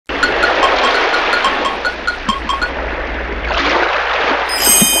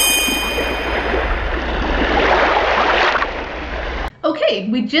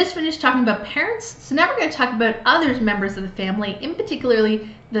just finished talking about parents, so now we're going to talk about other members of the family, in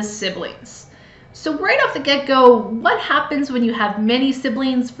particularly the siblings. So right off the get-go, what happens when you have many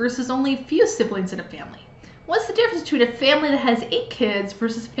siblings versus only a few siblings in a family? What's the difference between a family that has 8 kids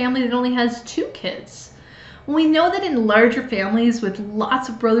versus a family that only has 2 kids? Well, we know that in larger families with lots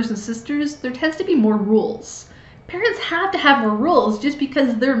of brothers and sisters, there tends to be more rules. Parents have to have more rules just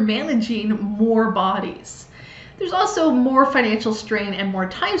because they're managing more bodies. There's also more financial strain and more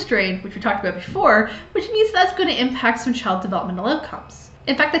time strain, which we talked about before, which means that's going to impact some child developmental outcomes.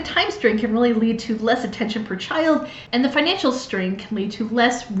 In fact, the time strain can really lead to less attention per child, and the financial strain can lead to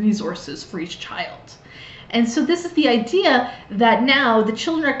less resources for each child. And so this is the idea that now the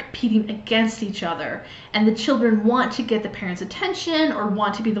children are competing against each other, and the children want to get the parents' attention or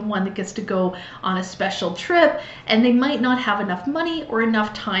want to be the one that gets to go on a special trip, and they might not have enough money or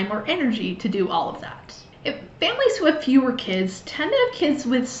enough time or energy to do all of that. If families who have fewer kids tend to have kids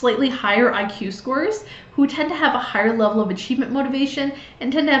with slightly higher IQ scores, who tend to have a higher level of achievement motivation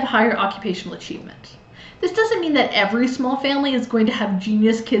and tend to have higher occupational achievement. This doesn't mean that every small family is going to have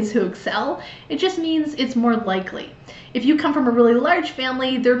genius kids who excel. It just means it's more likely. If you come from a really large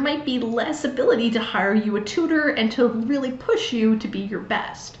family, there might be less ability to hire you a tutor and to really push you to be your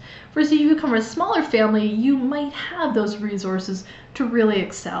best. Versus if you come from a smaller family, you might have those resources to really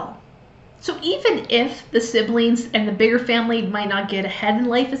excel. So even if the siblings and the bigger family might not get ahead in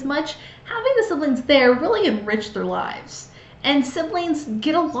life as much, having the siblings there really enrich their lives. And siblings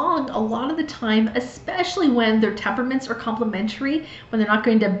get along a lot of the time, especially when their temperaments are complementary, when they're not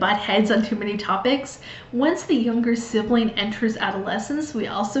going to butt heads on too many topics. Once the younger sibling enters adolescence, we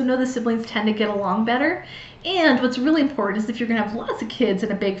also know the siblings tend to get along better. And what's really important is if you're going to have lots of kids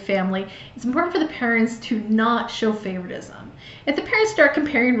in a big family, it's important for the parents to not show favoritism. If the parents start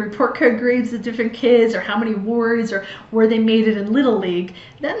comparing report card grades of different kids or how many awards or where they made it in Little League,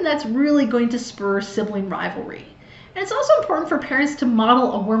 then that's really going to spur sibling rivalry. And it's also important for parents to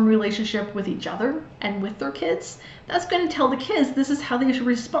model a warm relationship with each other and with their kids. That's going to tell the kids this is how they should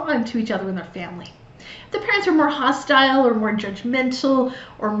respond to each other in their family. If the parents are more hostile or more judgmental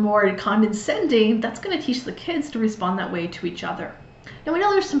or more condescending, that's going to teach the kids to respond that way to each other. Now we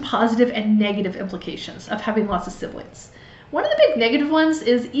know there's some positive and negative implications of having lots of siblings. One of the big negative ones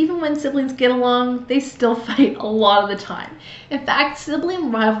is even when siblings get along, they still fight a lot of the time. In fact,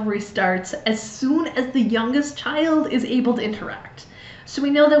 sibling rivalry starts as soon as the youngest child is able to interact. So we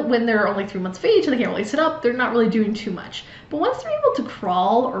know that when they're only 3 months of age and they can't really sit up, they're not really doing too much. But once they're able to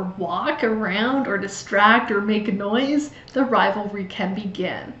crawl or walk around or distract or make a noise, the rivalry can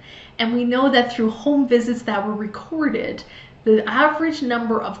begin. And we know that through home visits that were recorded, the average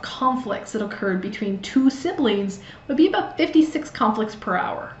number of conflicts that occurred between 2 siblings would be about 56 conflicts per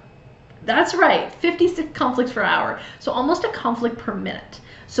hour. That's right, 56 conflicts per hour. So almost a conflict per minute.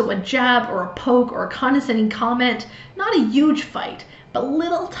 So a jab or a poke or a condescending comment, not a huge fight, but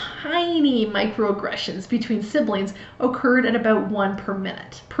little tiny microaggressions between siblings occurred at about 1 per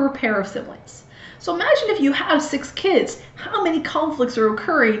minute per pair of siblings. So imagine if you have 6 kids, how many conflicts are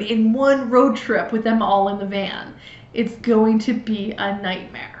occurring in one road trip with them all in the van? It's going to be a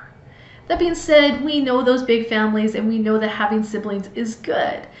nightmare. That being said, we know those big families and we know that having siblings is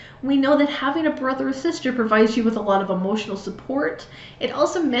good. We know that having a brother or sister provides you with a lot of emotional support. It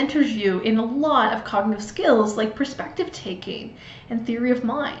also mentors you in a lot of cognitive skills like perspective taking and theory of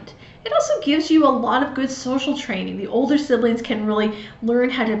mind. It also gives you a lot of good social training. The older siblings can really learn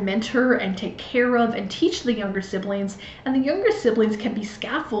how to mentor and take care of and teach the younger siblings, and the younger siblings can be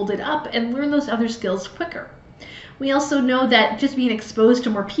scaffolded up and learn those other skills quicker. We also know that just being exposed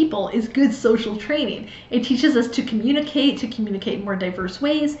to more people is good social training. It teaches us to communicate in more diverse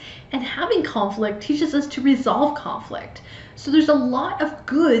ways, and having conflict teaches us to resolve conflict. So there's a lot of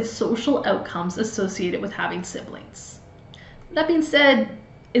good social outcomes associated with having siblings. That being said,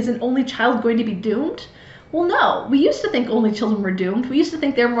 is an only child going to be doomed? Well, no. We used to think only children were doomed. We used to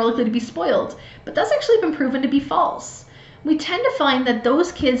think they were more likely to be spoiled, but that's actually been proven to be false. We tend to find that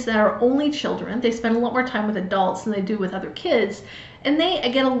those kids that are only children, they spend a lot more time with adults than they do with other kids, and they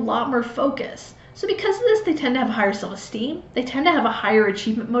get a lot more focus. So because of this, they tend to have higher self-esteem, they tend to have a higher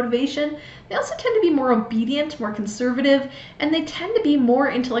achievement motivation, they also tend to be more obedient, more conservative, and they tend to be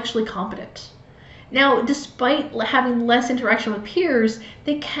more intellectually competent. Now, despite having less interaction with peers,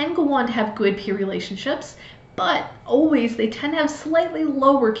 they can go on to have good peer relationships, but always they tend to have slightly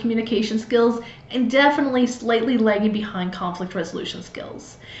lower communication skills and definitely slightly lagging behind conflict resolution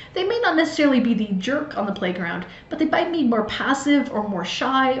skills. They may not necessarily be the jerk on the playground, but they might be more passive or more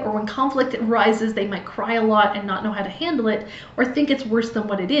shy, or when conflict arises, they might cry a lot and not know how to handle it, or think it's worse than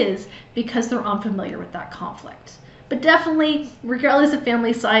what it is because they're unfamiliar with that conflict. But definitely, regardless of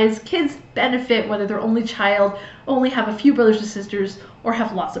family size, kids benefit whether they're only child, only have a few brothers and sisters, or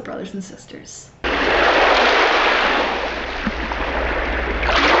have lots of brothers and sisters.